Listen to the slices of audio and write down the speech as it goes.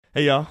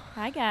Hey, y'all.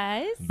 Hi,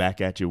 guys.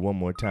 Back at you one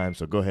more time,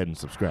 so go ahead and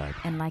subscribe.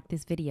 And like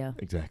this video.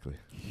 Exactly.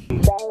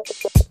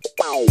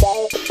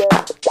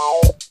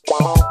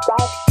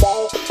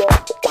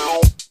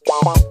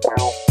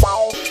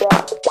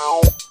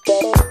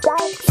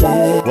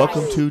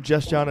 Welcome to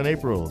Just John and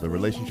April, the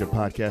relationship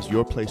podcast,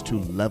 your place to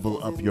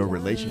level up your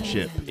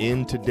relationship.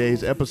 In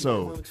today's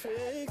episode,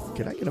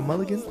 can I get a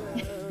mulligan?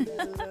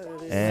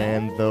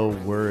 And the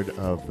word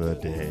of the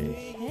day.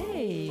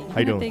 Hey,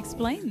 How you doing? To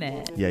explain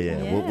that.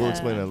 Yeah. We'll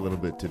explain that a little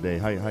bit today.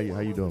 How you doing, baby? How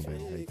you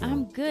feeling?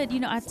 I'm good. You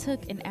know, I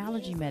took an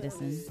allergy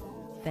medicine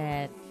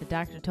that the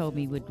doctor told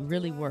me would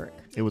really work.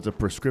 It was a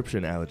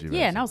prescription allergy medicine.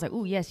 Yeah, and I was like,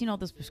 oh, yes,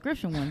 those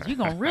prescription ones, you're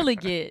going to really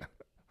get,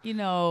 Right.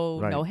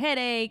 no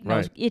headache,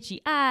 no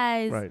itchy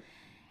eyes. Right.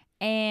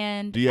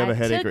 And Do you have a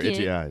headache or took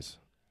itchy it. eyes?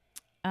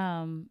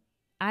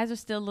 Eyes are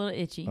still a little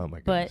itchy. Oh,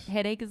 my But goodness.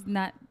 headache is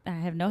not, I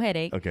have no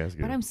headache. Okay, that's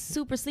good. But I'm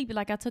super sleepy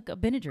like I took a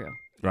Benadryl.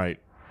 Right.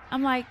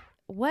 I'm like,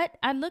 what?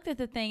 I looked at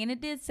the thing, and it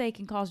did say it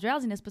can cause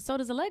drowsiness, but so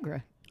does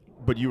Allegra.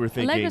 But you were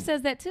thinking. Allegra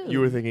says that too. You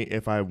were thinking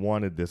if I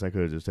wanted this, I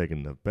could have just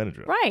taken the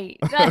Benadryl. Right.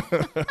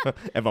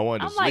 If I wanted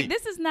to I'm sleep. like,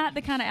 this is not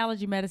the kind of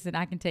allergy medicine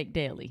I can take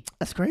daily.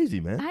 That's crazy,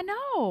 man. I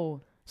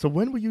know. So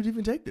when would you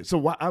even take this? So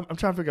why, I'm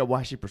trying to figure out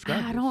why she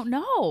prescribed I this. don't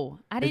know.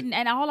 I didn't,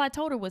 and all I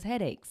told her was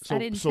headaches. So, I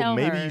didn't so tell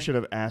maybe her you should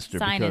have asked her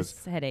sinus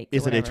because headaches.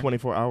 is or it a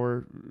whatever.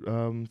 24-hour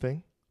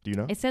thing? Do you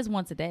know? It says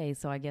once a day,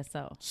 so I guess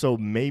so. So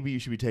maybe you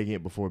should be taking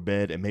it before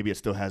bed, and maybe it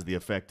still has the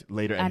effect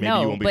later, and I maybe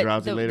know, you won't be but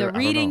drowsy later. the I don't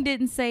reading know.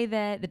 didn't say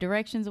that. The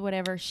directions or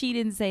whatever, she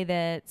didn't say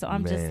that. So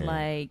I'm just Man,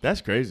 like,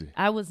 that's crazy.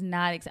 I was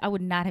not. I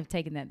would not have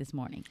taken that this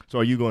morning. So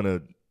are you going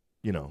to,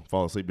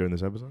 fall asleep during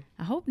this episode?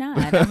 I hope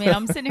not. I mean,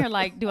 I'm sitting here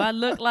like, do I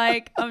look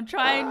like I'm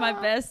trying my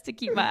best to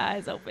keep my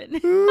eyes open?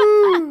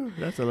 Ooh,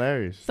 that's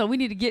hilarious. So we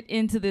need to get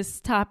into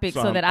this topic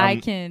so I'm- that I'm- I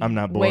can I'm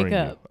not boring wake you.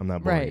 up. I'm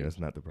not boring right. you. That's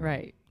not the problem.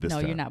 Right. This No,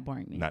 time. you're not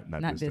boring me. Not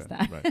this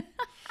time. time. Right.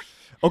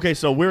 Okay,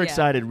 so we're Yeah.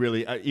 excited,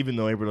 really. Even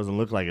though April doesn't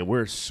look like it,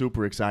 we're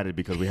super excited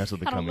because we have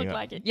something I don't coming look up.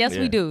 like it. Yes, Yeah,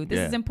 we do. This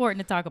yeah. is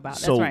important to talk about.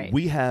 So That's right.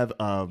 we have,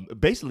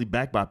 basically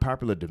backed by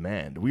popular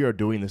demand, we are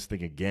doing this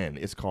thing again.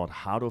 It's called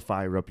How to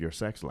Fire Up Your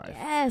Sex Life.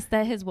 Yes,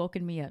 that has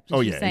woken me up. Just Oh,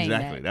 you yeah, saying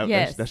exactly. That.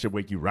 That, that should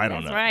wake you right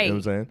That's on up. right. You know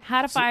what I'm saying?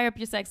 How to fire up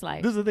your sex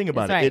life. This is the thing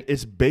about That's it. right.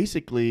 It's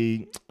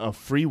basically a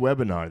free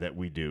webinar that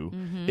we do.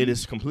 Mm-hmm. It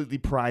is completely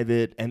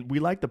private, and we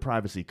like the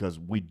privacy because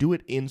we do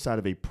it inside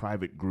of a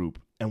private group.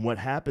 And what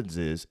happens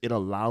is it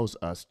allows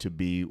us to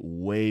be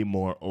way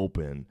more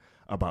open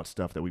about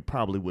stuff that we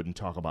probably wouldn't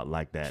talk about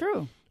like that.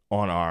 True.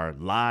 On our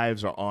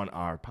lives or on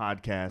our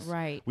podcast.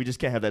 Right. We just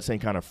can't have that same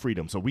kind of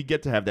freedom. So we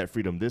get to have that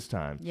freedom this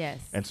time. Yes.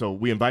 And so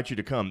we invite you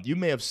to come. You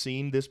may have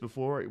seen this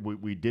before.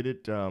 We did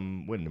it,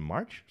 in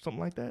March?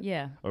 Something like that?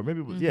 Yeah. Or maybe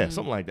it was,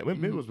 something like that.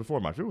 Maybe it was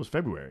before March. Maybe it was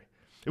February.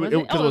 Was it?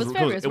 Oh, it was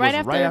February. It was right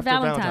after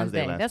Valentine's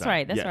Day. last That's time.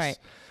 right. That's Yes. right.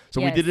 So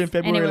Yes. we did it in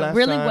February and it went last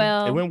really time.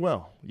 well. It went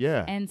well.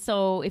 Yeah. And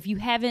so if you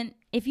haven't,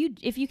 if you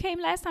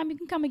came last time, you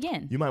can come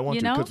again. You might want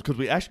you to know? because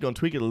we actually going to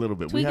tweak it a little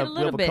bit. Tweak we it have, a we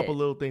have little a couple bit.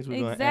 little things we're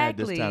going to add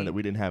this time Exactly. that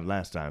we didn't have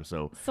last time.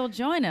 So So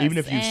join us. even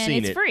if you've and seen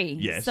it's it, free.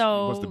 yes.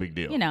 So What's the big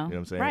deal? You know what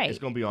I'm saying? right. It's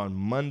going to be on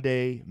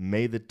Monday,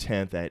 May the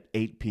 10th at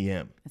 8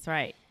 p.m. That's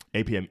right.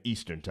 8 p.m.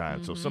 Eastern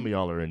time. So Mm-hmm. some of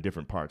y'all are in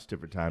different parts,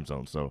 different time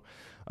zones. So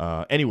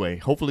anyway,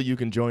 hopefully you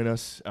can join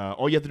us.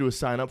 All you have to do is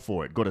sign up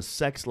for it. Go to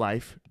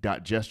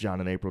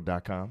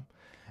sexlife.justjohnandapril.com.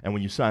 And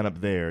when you sign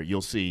up there,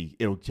 you'll see,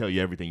 it'll tell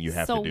you everything you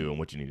have to So do and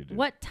what you need to do.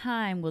 What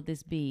time will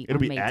this be? It'll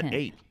on be May at 10th?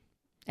 8.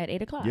 At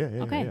 8 o'clock. Yeah,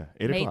 Okay.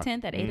 8 May o'clock.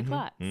 10th at 8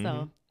 o'clock. mhm.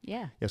 So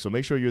yeah. Yeah, so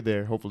make sure you're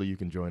there. Hopefully you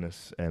can join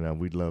us, and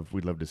we'd love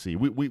to see you.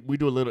 We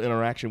do a little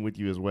interaction with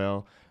you as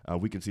well.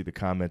 We can see the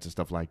comments and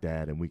stuff like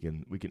that, and we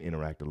can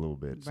interact a little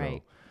bit.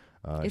 Right.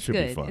 So it It's should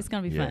good. be fun. It's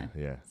gonna be Yeah, fun.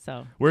 Yeah.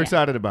 So We're yeah,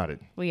 excited about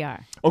it. We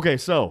are. Okay,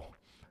 so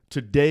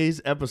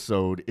today's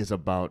episode is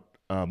about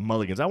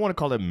mulligans. I want to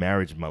call it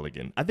marriage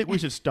mulligan. I think we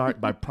should start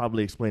by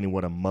probably explaining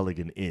what a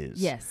mulligan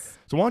is. Yes.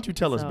 So why don't you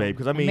tell us, So, babe?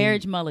 Because I a mean,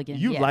 marriage mulligan,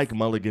 You yes. like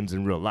mulligans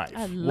in real life.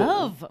 I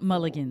love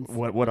mulligans.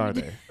 What are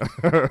they?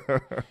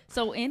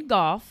 So in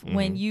golf, Mm-hmm.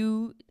 when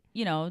you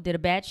did a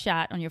bad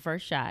shot on your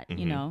first shot,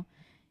 Mm-hmm.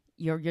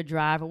 your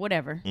drive or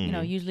whatever,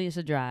 usually it's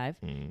a drive.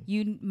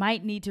 You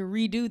might need to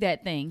redo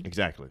that thing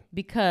Exactly.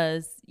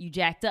 because you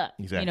jacked up.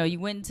 Exactly. You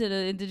went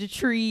into the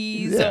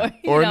trees Yeah.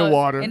 or Or in the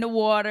water. In the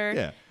water.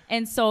 Yeah.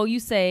 And so you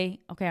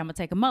say, okay, I'm gonna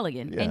take a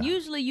mulligan. Yeah. And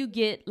usually you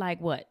get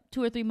like what,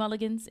 2 or 3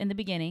 mulligans in the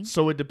beginning.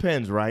 So it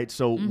depends, right?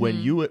 So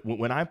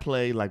when I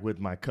play like with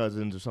my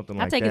cousins or something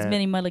I like take that, as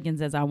many mulligans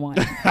as I want.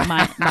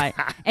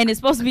 And it's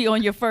supposed to be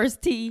on your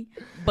first tee,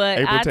 but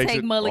April I takes take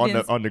it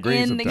mulligans on the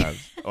green in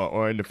sometimes,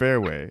 or in the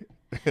fairway.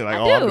 Like, I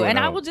oh, I'm do, going and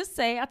I home. will just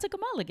say I took a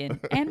mulligan,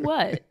 and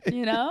what,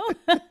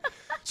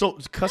 So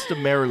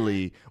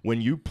customarily,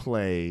 when you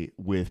play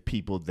with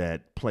people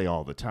that play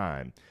all the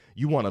time,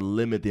 you want to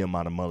limit the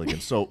amount of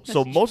mulligans. So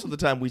most of the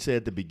time we say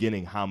at the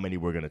beginning how many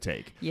we're going to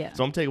take. Yeah.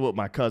 So I'm taking with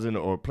my cousin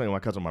or playing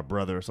with my cousin or my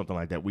brother or something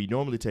like that. We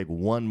normally take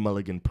 1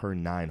 mulligan per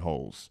 9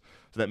 holes.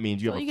 So that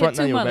means you So have you a front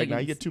get 9, two you have a back 9, you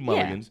mulligans. get 2 Yeah.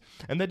 mulligans.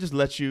 And that just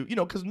lets you,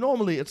 because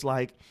normally it's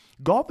like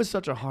golf is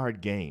such a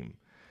hard game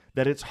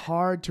that it's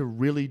hard to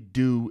really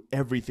do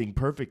everything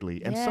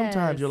perfectly. And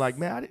sometimes you're like,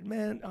 man,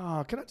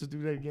 can I just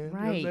do that again?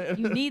 Right. You know what I'm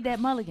saying? You need that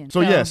mulligan.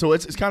 So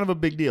it's kind of a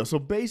big deal. So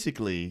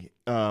basically,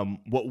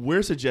 what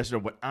we're suggesting, or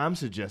what I'm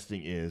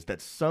suggesting, is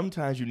that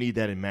sometimes you need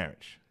that in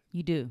marriage.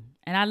 You do.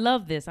 And I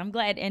love this. I'm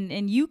glad.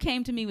 And you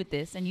came to me with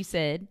this and you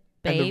said,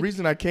 babe. And the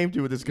reason I came to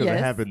you with this because it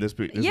happened this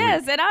week.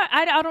 Yes. And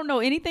I don't know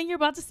anything you're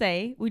about to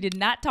say. We did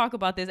not talk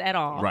about this at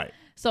all. Right.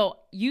 So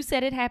you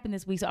said it happened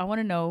this week. So I want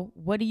to know,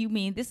 what do you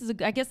mean?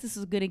 I guess this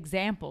is a good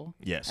example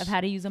of how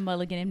to use a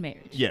mulligan in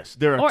marriage. Yes.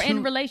 There are or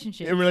in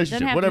relationship. In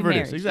relationship, whatever it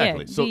is.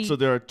 Exactly. Yeah, so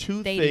there are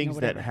two things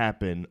that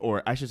happen,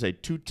 or I should say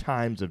 2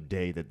 times of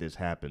day that this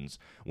happens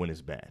when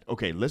it's bad.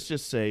 Okay, let's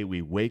just say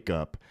we wake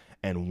up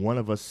and one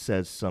of us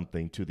says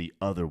something to the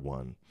other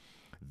one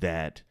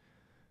that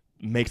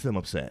makes them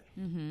upset.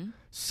 Mm-hmm.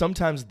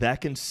 Sometimes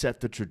that can set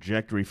the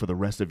trajectory for the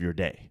rest of your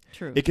day.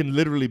 True. It can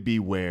literally be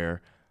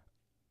where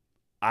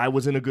I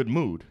was in a good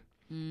mood,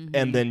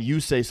 and then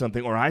you say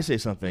something or I say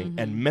something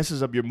and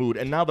messes up your mood,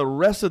 and now the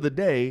rest of the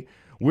day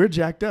we're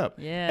jacked up.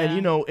 Yeah,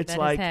 and it's that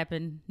like has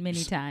happened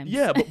many times.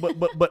 Yeah,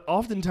 but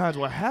oftentimes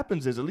what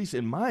happens is, at least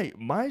in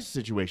my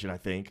situation, I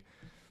think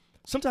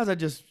sometimes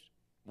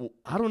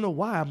I don't know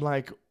why I'm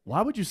like,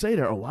 why would you say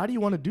that, or why do you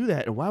want to do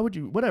that, or why would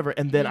you whatever,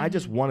 and then I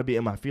just want to be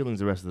in my feelings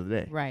the rest of the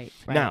day. Right.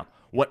 Now,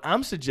 what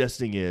I'm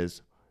suggesting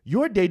is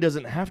your day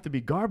doesn't have to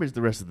be garbage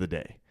the rest of the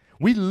day.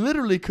 We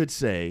literally could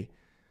say,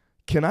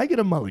 can I get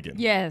a mulligan?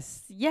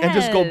 Yes. And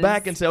just go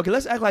back and say, okay,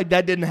 let's act like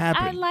that didn't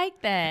happen. I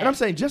like that. And I'm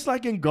saying, just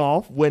like in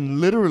golf, when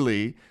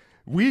literally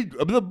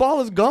the ball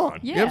is gone.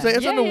 Yeah. You know what I'm saying?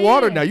 It's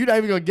underwater now. You're not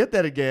even going to get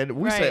that again.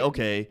 We say,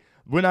 okay,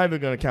 we're not even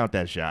going to count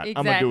that shot. Exactly.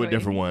 I'm going to do a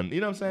different one.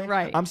 You know what I'm saying?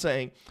 Right. I'm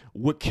saying,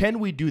 can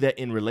we do that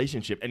in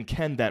relationship, and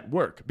can that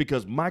work?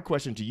 Because my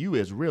question to you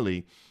is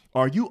really,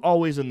 are you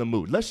always in the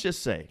mood? Let's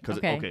just say, because,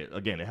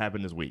 again, it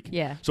happened this week.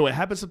 Yeah. So it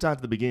happens sometimes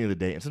at the beginning of the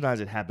day, and sometimes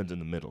it happens in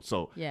the middle.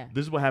 So this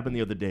is what happened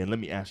the other day, and let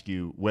me ask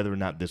you whether or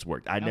not this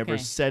worked. I never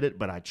said it,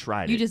 but I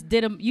tried it.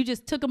 You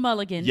just took a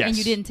mulligan, and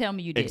you didn't tell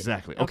me you did.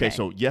 Exactly. Okay,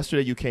 so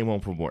yesterday you came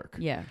home from work.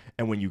 Yeah.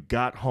 And when you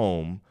got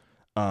home,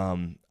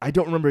 I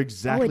don't remember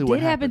exactly what happened. It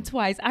did happen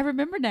twice. I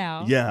remember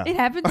now. Yeah. It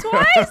happened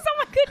twice. Oh,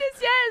 my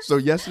goodness, yes. So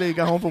yesterday you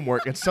got home from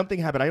work, and something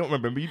happened. I don't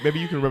remember. Maybe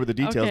you can remember the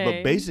details,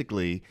 but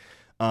basically,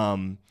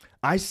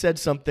 I said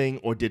something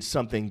or did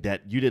something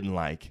that you didn't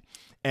like,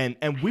 and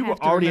we were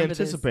already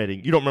anticipating.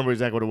 This. You don't remember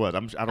exactly what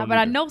it was. But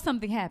I know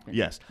something happened.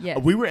 Yes.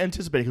 We were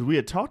anticipating because we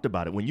had talked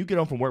about it. When you get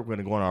home from work, we're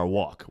going to go on our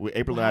walk.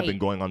 April and I have been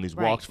going on these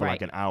walks for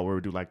like an hour.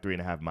 We do like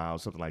 3.5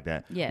 miles, something like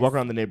that. Yes. Walk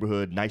around the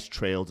neighborhood, nice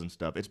trails and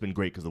stuff. It's been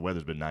great because the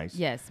weather's been nice.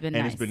 Yes, it's been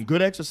and nice. It's been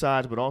good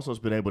exercise, but also it's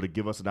been able to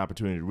give us an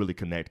opportunity to really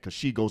connect, because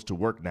she goes to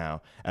work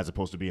now as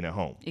opposed to being at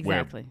home.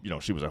 Exactly.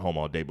 Where, she was at home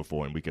all day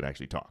before and we could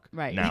actually talk.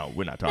 Right. Now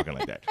we're not talking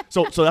like that.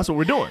 So that's what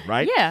we're doing,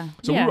 right? Yeah.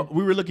 So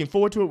we were looking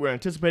forward to it. We're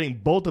anticipating.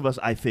 Both of us,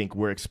 I think,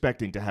 were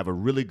expecting to have a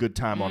really good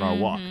time on our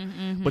walk.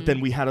 But then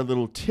we had a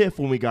little tiff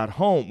when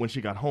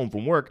she got home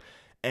from work,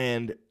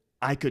 and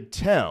I could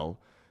tell,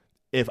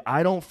 if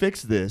I don't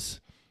fix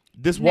this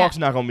walk's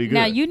not going to be good.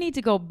 Now you need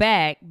to go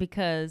back,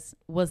 because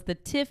was the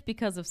tiff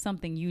because of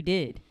something you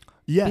did?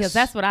 Yes. Because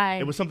that's what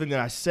it was something that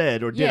I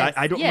said or did. Yes,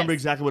 I don't remember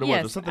exactly what it was.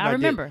 It was something I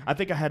remember. Did. I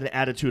think I had an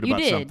attitude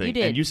about something. You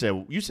did. And you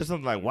said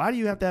something like, why do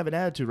you have to have an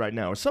attitude right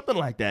now? Or something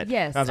like that.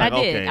 Yes, I did.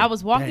 Okay, I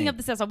was walking up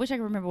the steps. I wish I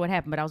could remember what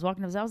happened, but I was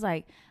walking up the steps.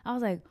 I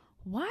was like,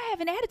 why have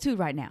an attitude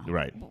right now?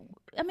 Right.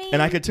 I mean,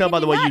 and I could tell by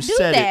the way you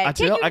said it. I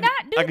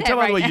could tell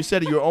by the way you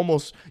said it. You were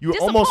almost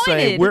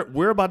saying,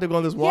 we're about to go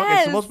on this walk.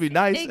 It's supposed to be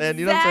nice. Exactly. And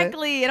you know what I'm saying?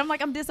 Exactly. And I'm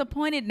like, I'm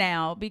disappointed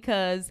now,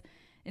 because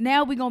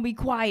now we're gonna be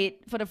quiet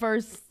for the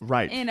first.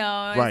 Right. It's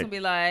gonna be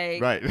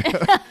like.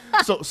 Right.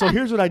 So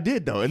here's what I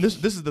did though, and this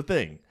is the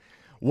thing.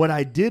 What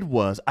I did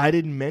was, I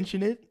didn't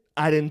mention it.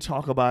 I didn't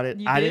talk about it.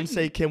 I didn't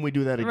say, can we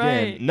do that again?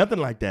 Right. Nothing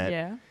like that.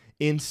 Yeah.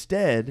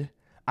 Instead,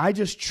 I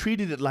just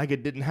treated it like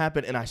it didn't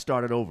happen, and I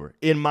started over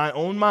in my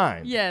own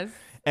mind. Yes.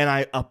 And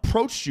I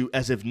approached you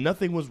as if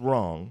nothing was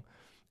wrong,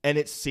 and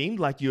it seemed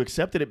like you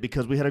accepted it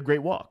because we had a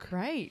great walk.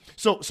 Right.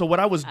 So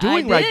what I was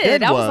doing right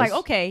then I was like,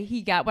 okay,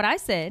 he got what I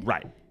said.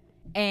 Right.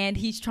 And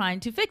he's trying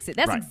to fix it.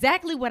 That's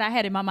exactly what I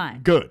had in my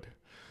mind. Good.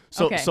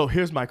 So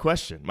here's my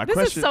question.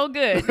 This is so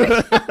good.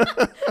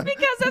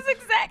 Because that's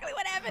exactly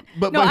what happened.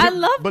 I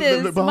love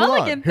this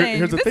mulligan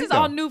thing. This is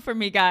all new for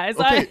me, guys.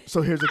 Okay,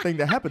 so here's the thing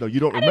that happened, though.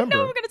 You don't remember. I didn't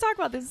know we were going to talk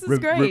about this. This is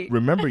great.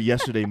 Remember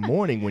yesterday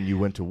morning when you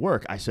went to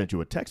work, I sent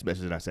you a text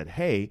message and I said,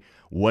 hey,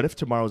 what if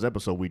tomorrow's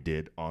episode we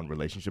did on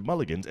relationship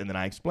mulligans? And then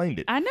I explained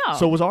it. I know.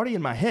 So it was already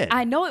in my head.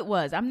 I know it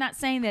was. I'm not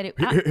saying that it.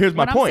 Here's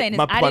my point.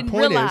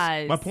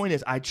 My point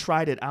is, I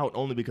tried it out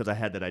only because I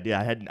had that idea.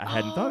 I hadn't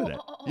thought of that.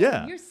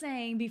 Yeah. You're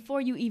saying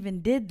before you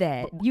even did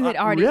that, you had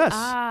already. Yes.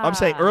 I'm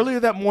saying earlier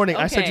that morning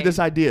I sent you this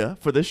idea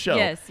for this show.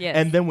 Yes.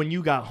 And then when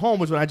you got home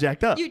was when I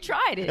jacked up. You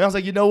tried it. And I was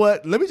like, you know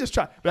what? Let me just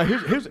try. But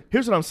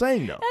here's what I'm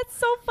saying though. That's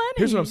so funny.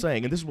 Here's what I'm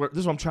saying, and this is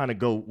what I'm trying to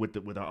go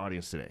with our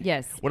audience today.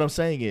 Yes. What I'm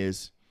saying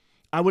is,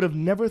 I would have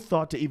never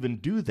thought to even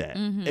do that,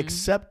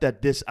 except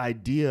that this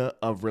idea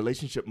of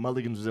relationship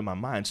mulligans was in my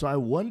mind. So I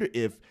wonder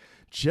if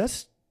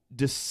just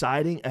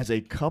deciding as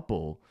a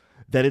couple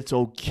that it's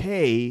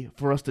okay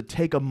for us to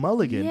take a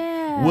mulligan,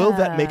 will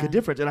that make a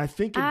difference? And I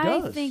think it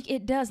does. I think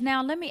it does.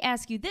 Now, let me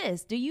ask you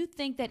this. Do you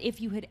think that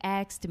if you had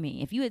asked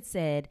me, if you had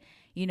said,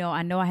 you know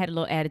I had a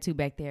little attitude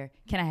back there,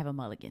 can I have a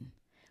mulligan?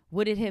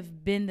 Would it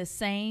have been the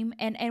same?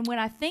 And when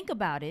I think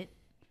about it,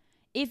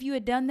 if you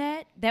had done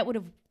that, that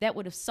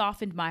would have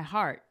softened my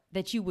heart,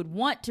 that you would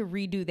want to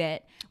redo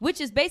that,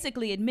 which is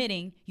basically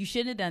admitting you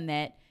shouldn't have done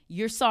that.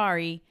 You're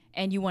sorry.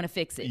 And you want to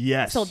fix it.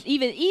 Yes. So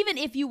even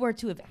if you were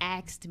to have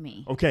asked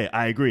me. Okay,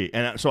 I agree.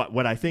 And so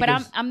what I think is...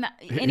 But I'm not...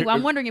 Anyway,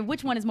 I'm wondering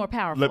which one is more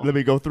powerful. Let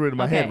me go through it in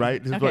my head,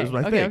 right? This is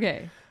what I think.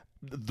 Okay.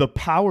 The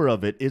power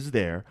of it is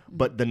there,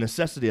 but the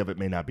necessity of it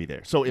may not be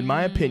there. So in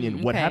my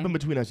opinion, what happened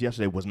between us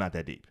yesterday was not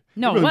that deep.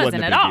 No, it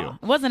wasn't at all.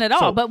 It wasn't at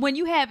all. But when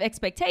you have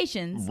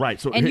expectations... Right.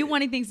 So and you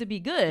wanting things to be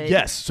good...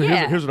 Yes. So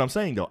here's what I'm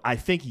saying, though. I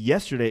think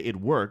yesterday it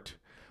worked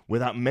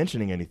without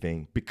mentioning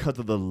anything because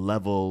of the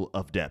level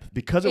of depth.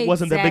 Because it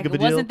wasn't that big of a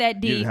deal, wasn't that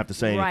deep. You didn't have to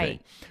say anything.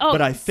 Oh,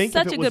 but I think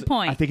such a good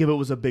point. I think if it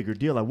was a bigger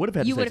deal, I would have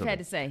had to say something. You would have had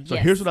to say, So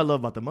here's what I love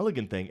about the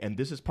mulligan thing, and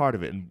this is part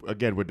of it. And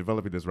again, we're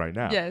developing this right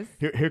now. Yes.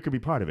 Here could be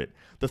part of it.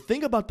 The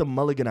thing about the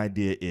mulligan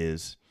idea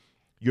is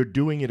you're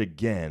doing it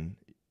again,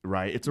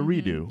 right? It's a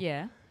redo.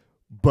 Yeah.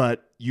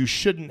 But you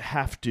shouldn't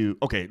have to.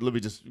 Okay, let me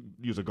just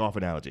use a golf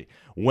analogy.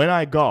 When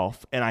I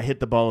golf and I hit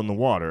the ball in the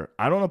water,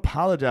 I don't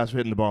apologize for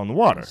hitting the ball in the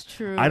water. That's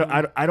true. I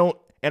don't.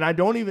 And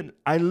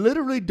I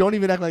literally don't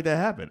even act like that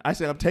happened. I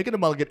said, I'm taking a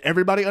mulligan.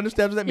 Everybody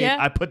understands what that means.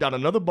 Yeah. I put down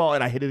another ball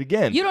and I hit it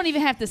again. You don't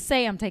even have to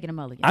say I'm taking a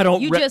mulligan. I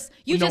don't. You just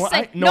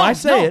say. I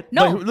say it.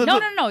 No. You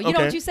okay.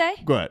 know what you say?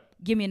 Go ahead.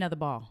 Give me another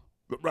ball.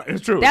 Right,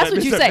 it's true. That's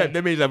what you say.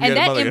 That means I'm and getting a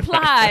that mulligan.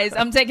 implies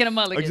I'm taking a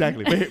mulligan.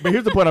 Exactly. But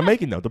here's the point I'm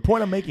making, though. The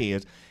point I'm making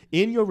is,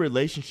 in your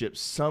relationship,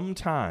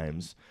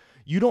 sometimes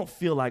you don't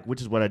feel like,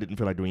 which is what I didn't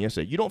feel like doing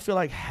yesterday, you don't feel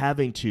like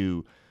having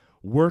to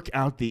work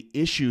out the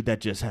issue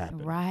that just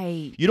happened.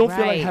 Right. You don't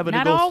feel like having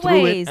to go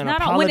through it and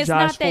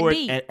apologize for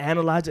it and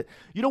analyze it.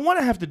 You don't want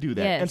to have to do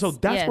that. Yes, and so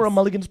that's where a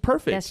mulligan's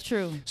perfect. That's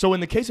true. So in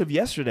the case of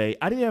yesterday,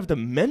 I didn't have to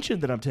mention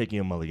that I'm taking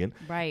a mulligan.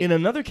 Right. In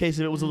another case,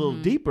 if it was a little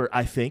deeper,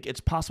 I think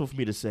it's possible for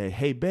me to say,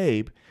 hey,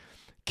 babe,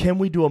 can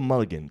we do a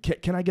mulligan?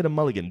 Can I get a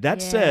mulligan?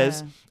 That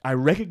says I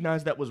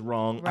recognize that was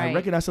wrong. Right. I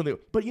recognize something.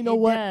 But you know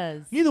what?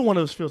 Neither one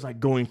of us feels like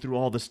going through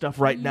all the stuff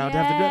right now to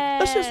have to do it.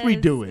 Let's just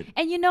redo it.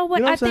 And you know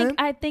what?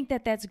 I think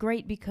that's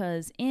great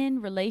because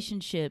in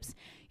relationships,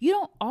 you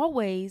don't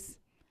always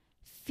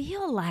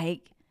feel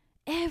like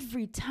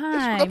every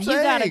time you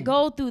got to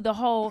go through the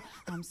whole,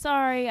 I'm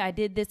sorry, I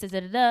did this,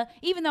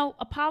 even though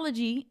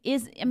apology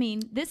is,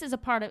 this is a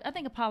part of, I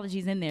think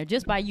apology's in there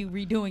just by you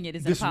redoing it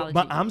is an apology.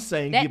 But I'm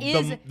saying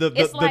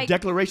the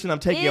declaration I'm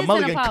taking a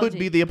mulligan could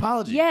be the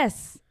apology.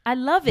 Yes, I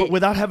love it. But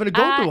without having to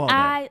go through all that.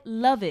 I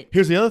love it.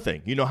 Here's the other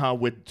thing. You know how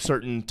with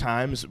certain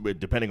times,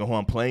 depending on who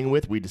I'm playing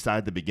with, we decide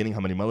at the beginning how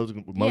many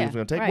mulligans we're going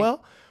to take? Right.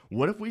 Well,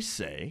 what if we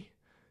say,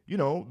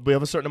 we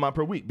have a certain amount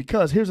per week?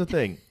 Because here's the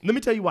thing. Let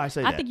me tell you why I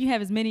say that. I think you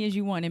have as many as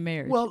you want in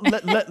marriage. Well,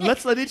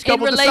 let's let each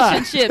couple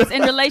decide.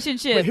 In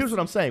relationships. But here's what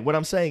I'm saying. What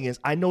I'm saying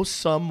is I know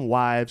some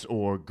wives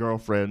or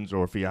girlfriends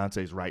or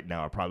fiancés right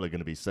now are probably going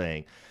to be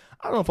saying,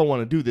 I don't know if I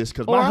want to do this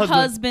because my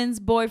husband's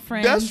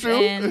boyfriends. That's true.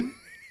 And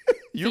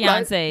You're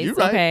fiancés. Right. You're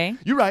right. Okay.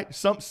 You're right.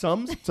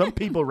 Some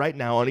people right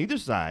now on either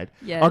side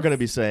are going to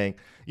be saying,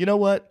 you know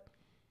what?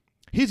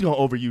 He's going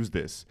to overuse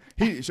this.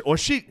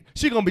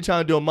 She going to be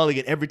trying to do a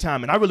mulligan every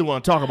time, and I really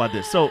want to talk about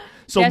this. So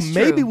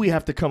maybe we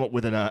have to come up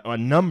with a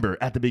number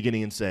at the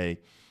beginning and say,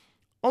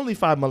 only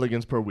 5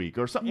 mulligans per week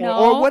or something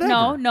or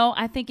whatever. No.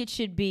 I think it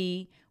should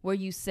be where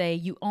you say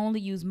you only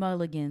use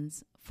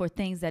mulligans for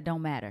things that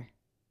don't matter.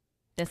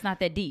 That's not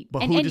that deep.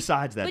 But who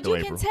decides that, though,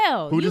 April? But you can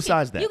tell. Who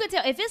decides that? You can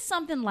tell. If it's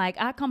something like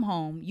I come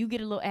home, you get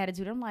a little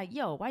attitude. I'm like,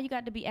 yo, why you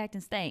got to be acting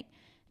stank?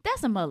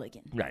 That's a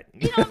mulligan. Right.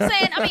 You know what I'm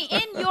saying?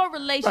 In your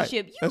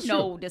relationship, you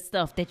know the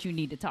stuff that you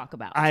need to talk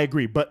about. I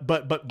agree. But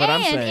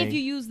I'm saying. And if you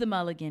use the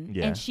mulligan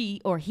and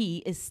she or he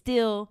is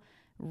still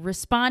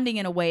responding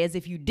in a way as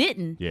if you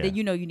didn't, then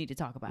you need to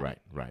talk about it.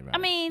 Right.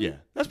 Yeah,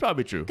 that's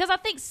probably true. Because I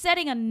think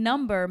setting a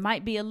number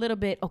might be a little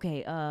bit,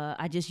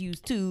 I just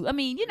used 2.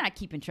 You're not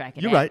keeping track of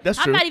that. You're right. That's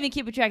true. I'm not even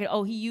keeping track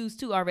of, he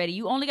used 2 already.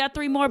 You only got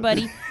 3 more,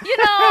 buddy.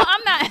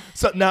 I'm not.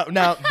 So now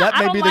that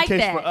may be the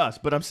case that. For us,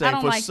 but I'm saying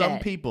for some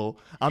people,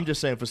 I'm just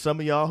saying for some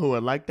of y'all who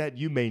are like that,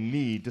 you may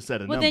need to set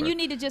a number. Well, then you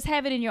need to just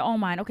have it in your own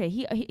mind. Okay,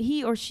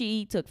 he or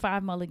she took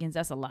 5 mulligans.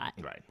 That's a lot.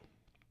 Right.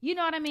 You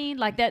know what I mean?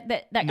 Like that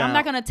now, I'm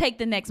not going to take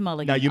the next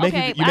mulligan. Now, you make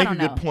a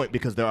good point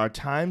because there are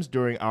times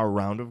during our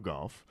round of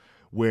golf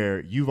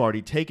where you've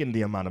already taken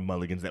the amount of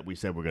mulligans that we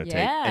said we're going to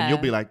take. And you'll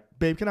be like,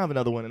 babe, can I have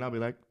another one? And I'll be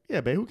like,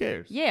 yeah, babe, who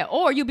cares? Yeah,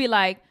 or you'll be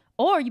like,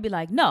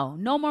 no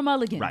more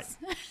mulligans. Right.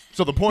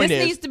 So the point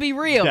this needs to be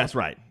real. That's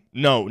right.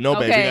 No, babe,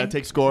 we got to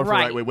take score for the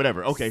right way,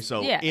 whatever. Okay,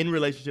 so in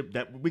relationship,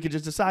 that we can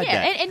just decide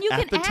that. And you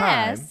at can the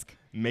ask. Time,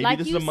 maybe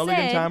this is a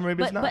mulligan time or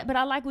maybe it's not. But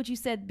I like what you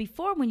said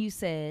before when you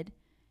said,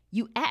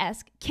 you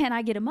ask, can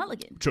I get a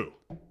mulligan? True.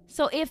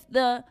 So if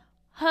the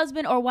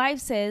husband or wife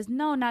says,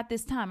 no, not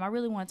this time, I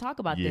really want to talk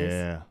about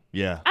this.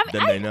 Yeah. I mean,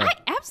 Then they know. I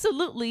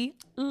absolutely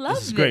love this.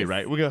 This is great,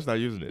 right? We're going to start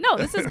using it. No,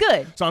 this is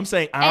good. So I'm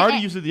saying I already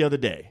used it the other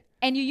day.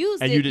 And you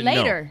used And it you didn't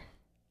know. later.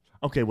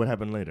 Okay, what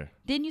happened later?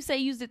 Didn't you say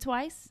you used it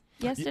twice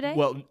yesterday?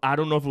 Well, I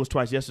don't know if it was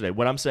twice yesterday.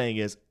 What I'm saying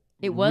is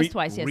It was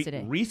twice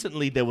yesterday.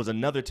 Recently, there was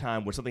another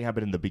time where something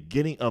happened in the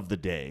beginning of the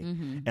day,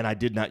 and I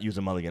did not use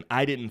a mulligan.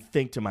 I didn't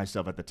think to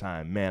myself at the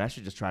time, man, I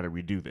should just try to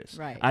redo this.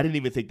 Right. I didn't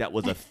even think that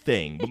was a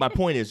thing. But my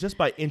point is, just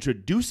by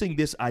introducing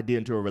this idea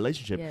into a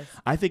relationship, Yes.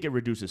 I think it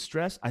reduces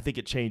stress. I think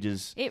it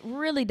changes. It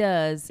really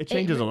does. It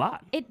changes a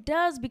lot. It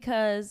does,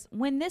 because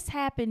when this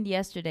happened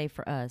yesterday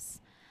for us,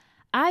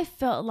 I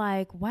felt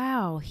like,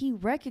 wow, he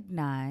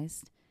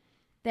recognized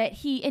that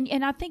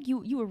and I think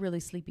you were really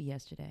sleepy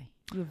yesterday.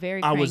 You were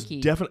very cranky. I was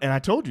definitely, and I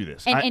told you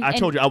this. And I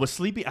told you I was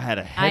sleepy. I had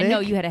a headache. I know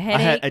you had a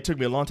headache. It took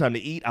me a long time to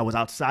eat. I was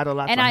outside a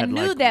lot. And so I had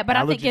knew like that, but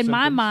I think allergy in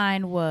my symptoms.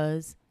 mind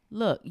was,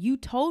 look, you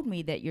told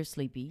me that you're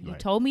sleepy. You Right.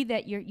 told me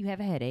that you have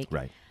a headache.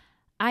 Right.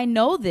 I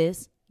know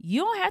this.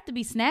 You don't have to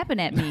be snapping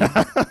at me.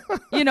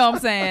 You know what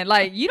I'm saying?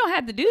 Like, you don't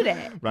have to do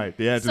that. Right.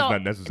 The attitude's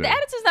not necessary. The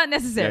attitude's not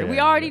necessary. Yeah, We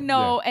yeah, already yeah,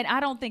 know, and I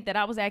don't think that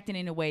I was acting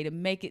in a way to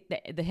make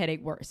it the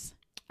headache worse.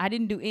 I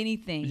didn't do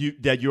anything.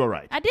 You are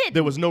right. I did.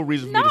 There was no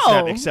reason for me to No.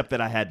 snap except that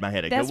I had my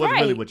headache. That's It wasn't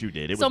right. really what you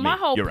did. It So was my me.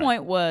 whole You're right.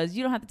 point was,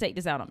 you don't have to take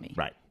this out on me.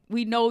 Right.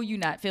 We know you're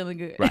not feeling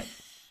good. Right.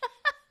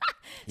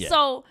 Yeah.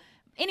 So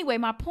anyway,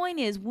 my point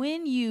is,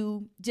 when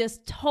you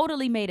just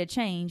totally made a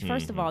change,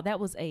 first of all, that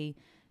was a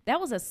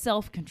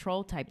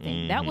self-control type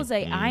thing. That was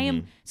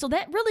so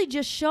that really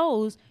just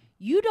shows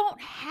you don't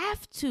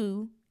have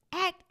to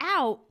act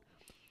out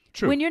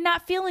True. when you're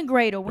not feeling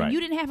great or when Right. you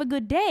didn't have a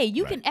good day.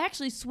 You Right. can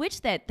actually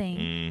switch that thing,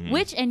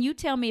 and you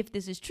tell me if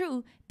this is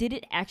true, did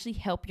it actually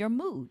help your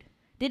mood?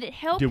 Did it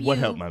help Did you? what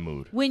help my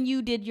mood? When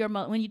you did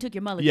when you took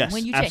your mulligan? Yes,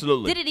 when you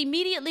absolutely. Did it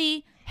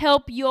immediately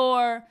help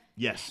your,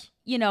 Yes.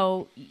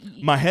 your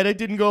My headache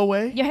didn't go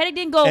away, headache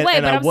didn't go And- away,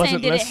 and but I I'm saying,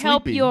 wasn't did it less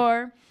help sleepy.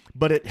 your,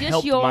 but it just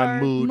helped your my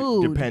mood.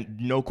 mood.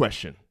 No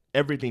question.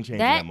 Everything changed in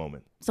that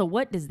moment. So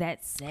what does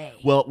that say?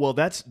 Well,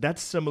 that's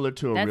similar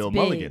to a That's real big.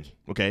 mulligan.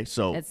 Okay,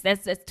 so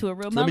That's to a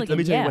real let mulligan.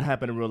 me tell you yeah. what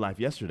happened in real life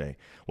yesterday.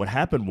 What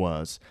happened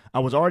was I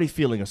was already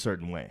feeling a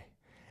certain way,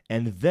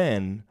 and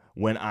then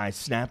when I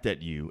snapped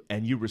at you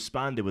and you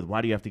responded with,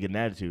 "Why do you have to get an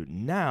attitude?"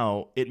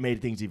 Now it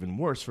made things even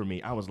worse for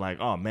me. I was like,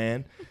 "Oh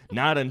man,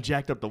 now I done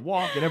jacked up the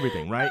walk and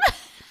everything, right?"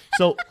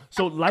 So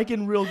like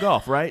in real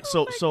golf, right?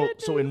 So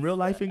in real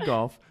life in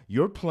golf,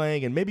 you're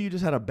playing and maybe you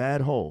just had a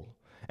bad hole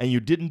and you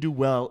didn't do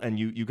well and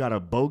you got a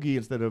bogey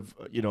instead of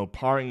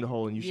parring the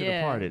hole and you should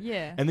have parred it.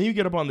 Yeah. And then you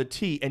get up on the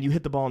tee and you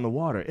hit the ball in the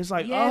water. It's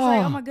like, Yeah, it's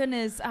like, oh my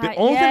goodness. the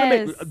only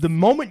thing that the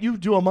moment you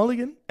do a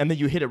mulligan and then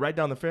you hit it right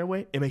down the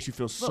fairway, it makes you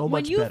feel so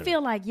much better. When you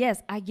feel like,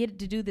 yes, I get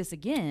to do this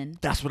again.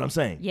 That's what I'm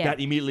saying. Yeah.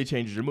 That immediately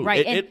changes your mood.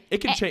 Right, It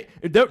can change.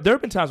 There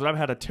have been times when I've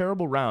had a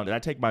terrible round and I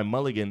take my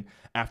mulligan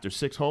after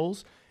 6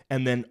 holes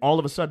and then all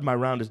of a sudden my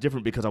round is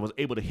different because I was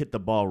able to hit the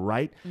ball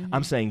right.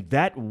 I'm saying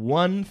that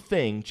one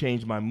thing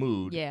changed my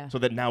mood so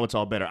that now it's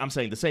all better. I'm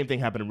saying the same thing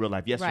happened in real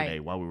life yesterday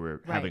while we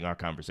were having our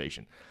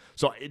conversation.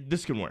 So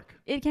this can work.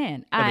 It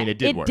can. I mean, it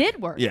did work. It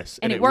did work. Yes,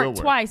 and and it it will worked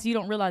work. twice. You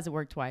don't realize it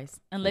worked twice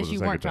unless was you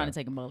the weren't second trying time? to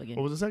take a mulligan.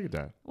 What was the second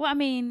time? Well, I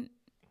mean,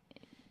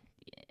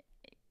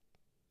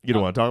 You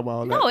don't want to talk about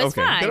all that? no, it's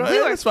okay.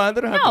 fine. It's fine.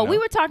 They don't have to No, know. we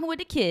were talking with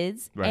the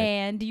kids, Right.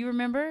 and do you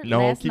remember No,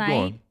 last keep night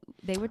going.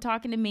 they were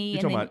talking to me, You're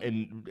and talking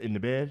then about in the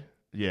bed?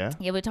 Yeah.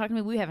 yeah, we were talking to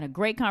me. We were having a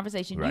great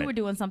conversation. Right. You were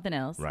doing something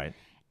else, Right.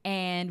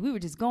 and we were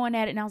just going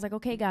at it. And I was like,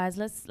 okay, guys,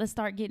 let's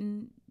start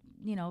getting,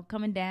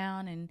 coming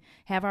down and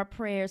have our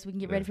prayers so we can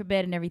get ready Right. for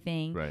bed and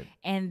everything. Right.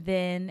 And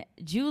then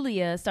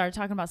Julia started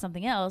talking about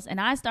something else,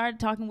 and I started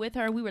talking with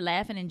her. We were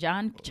laughing, and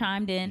John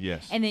chimed in.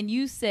 Yes. And then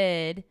you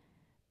said,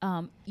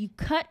 you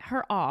cut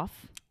her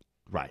off,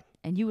 Right.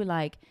 and you were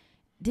like,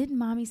 didn't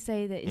mommy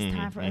say that it's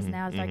time for us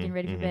now to start getting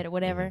ready for bed or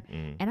whatever?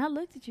 And I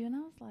looked at you and I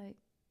was like,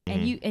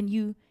 and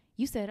you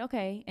said,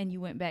 okay. And you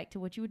went back to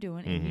what you were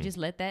doing and you just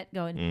let that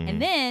go. And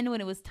then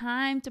when it was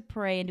time to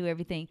pray and do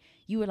everything,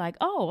 you were like,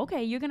 oh,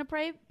 okay, you're going to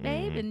pray,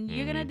 babe, and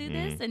you're going to do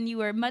this. And you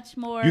were much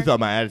more. You thought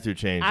my attitude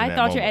changed. I in that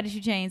thought your moment.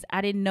 attitude changed.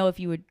 I didn't know if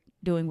you were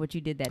doing what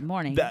you did that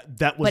morning.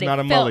 That was but not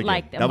it a felt mulligan.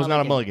 like a That was not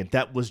a mulligan. mulligan.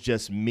 That was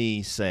just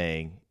me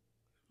saying,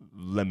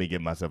 let me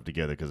get myself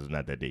together because it's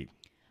not that deep.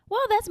 Well,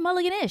 that's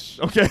mulligan-ish.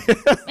 Okay.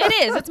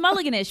 It is. It's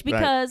mulligan-ish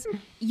because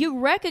you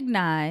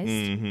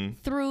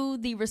recognized through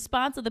the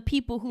response of the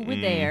people who were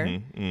there,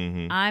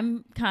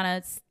 I'm kind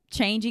of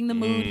changing the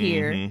mood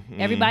here.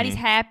 Everybody's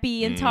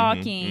happy and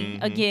talking.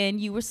 Again,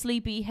 you were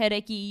sleepy,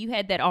 headachy. You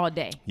had that all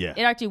day. Yeah.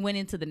 It actually went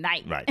into the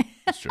night. Right.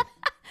 That's true.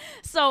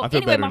 So I feel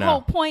anyway, better my now.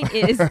 whole point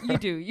is you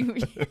do.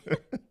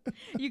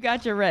 You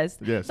got your rest.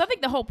 Yes. So I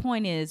think the whole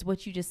point is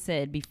what you just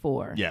said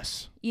before.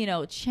 Yes.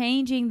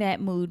 Changing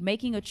that mood,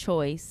 making a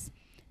choice,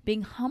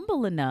 being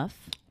humble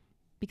enough,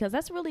 because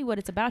that's really what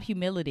it's about,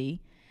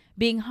 humility.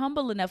 Being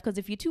humble enough, because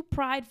if you're too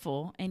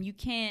prideful and you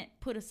can't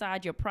put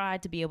aside your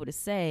pride to be able to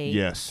say,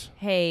 Yes.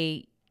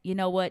 hey, you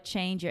know what,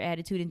 change your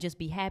attitude and just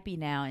be happy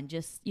now and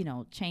just,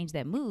 change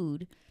that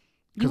mood,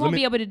 You won't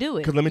be able to do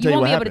it. Because let me tell you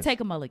won't what be happens. able to take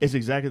a mulligan. It's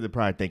exactly the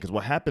pride thing. Because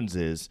what happens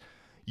is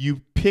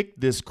you pick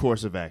this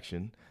course of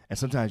action, and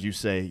sometimes you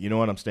say, you know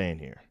what, I'm staying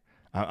here.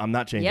 I'm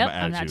not changing my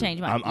attitude. I'm not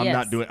changing my I'm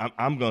not doing.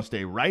 I'm going to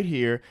stay right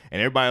here,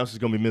 and everybody else is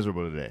going to be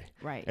miserable today.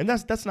 Right. And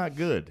that's not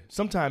good.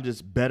 Sometimes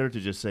it's better to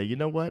just say, you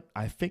know what,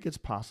 I think it's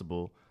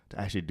possible to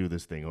actually do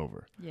this thing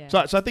over. Yeah. So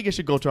I think it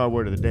should go to our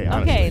word of the day.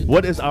 Honestly. Okay.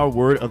 What is our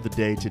word of the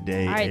day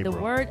today? All right, April?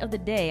 the word of the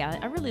day.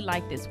 I really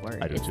like this word.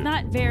 I do It's too.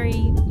 not very,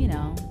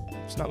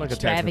 It's not like a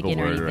technical extravagant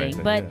or word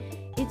anything, or but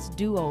anything. it's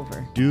do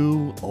over.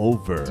 Do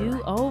over.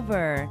 Do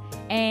over.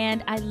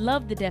 And I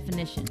love the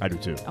definition. I do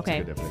too. That's Okay.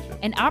 a good definition.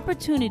 An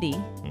opportunity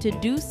to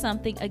do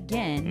something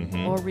again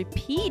or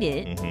repeat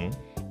it,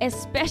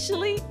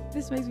 especially,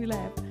 this makes me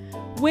laugh,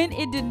 when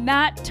it did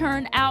not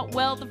turn out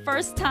well the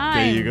first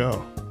time. There you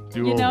go.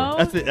 Do You over. know?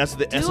 That's the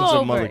essence Do-over.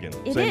 of mulligan.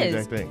 It Same is.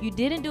 exact thing. You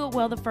didn't do it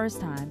well the first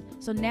time,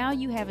 so now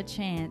you have a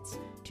chance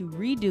to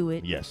redo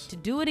it, Yes. to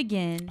do it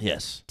again,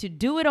 Yes. to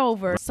do it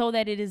over so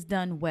that it is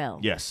done well.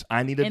 Yes.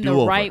 I need a In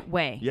do-over. the right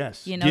way.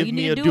 Yes. You know, Give you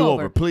me need a a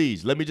do-over, do-over.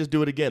 please. Let me just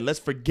do it again. Let's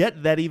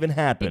forget that even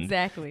happened.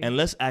 Exactly. And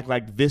let's act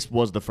like this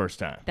was the first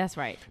time. That's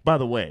right. By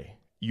the way,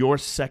 your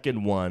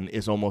second one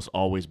is almost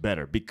always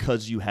better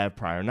because you have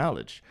prior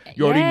knowledge.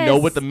 You already know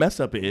what the mess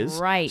up is.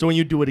 Right. So when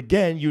you do it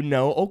again, you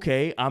know,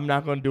 okay, I'm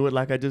not going to do it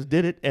like I just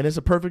did it, and it's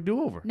a perfect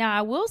do-over. Now,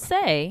 I will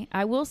say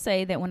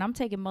that when I'm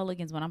taking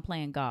mulligans when I'm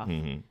playing golf,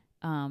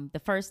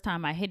 the first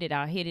time I hit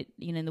it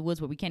in the woods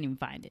where we can't even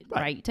find it.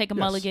 Right? You take a Yes.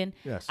 mulligan.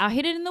 Yes. I'll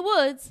hit it in the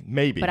woods.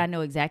 Maybe. But I know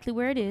exactly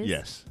where it is.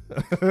 Yes.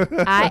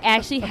 I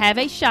actually have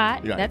a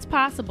shot. Right. That's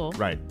possible.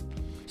 Right.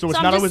 So So it's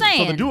I'm not just always. So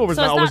saying. the do-over is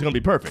So not it's always not- going to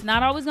be perfect, It's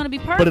not always going to be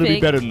perfect. but it'll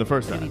be better than the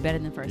first It'll time. be better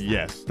than the first time.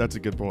 Yes, that's a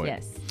good point.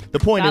 Yes. The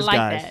point I is, like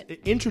guys,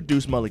 that.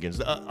 introduce mulligans.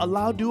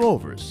 Allow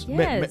do-overs.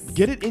 Yes.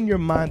 Get it in your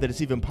mind that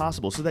it's even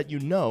possible so that you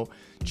know,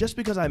 just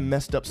because I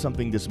messed up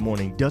something this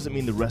morning doesn't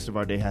mean the rest of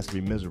our day has to be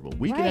miserable.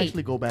 We can Right.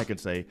 actually go back and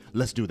say,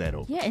 let's do that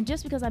over. Yeah, and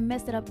just because I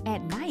messed it up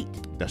at night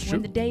That's when true.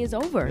 the day is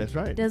over, That's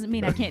right. doesn't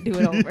mean I can't do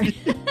it over.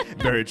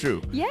 Very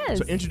true. Yes.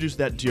 So introduce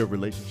that to your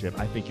relationship.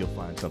 I think you'll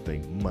find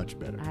something much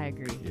better. I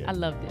agree. Yeah. I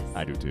love this.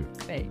 I do too.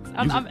 Thanks.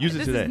 Use it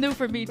this today. is new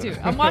for me too.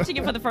 I'm watching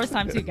it for the first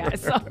time too,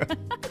 guys. So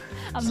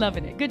I'm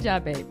loving it. Good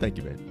job, babe. Thank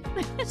you,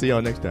 man. See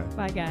y'all next time.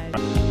 Bye,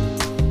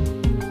 guys.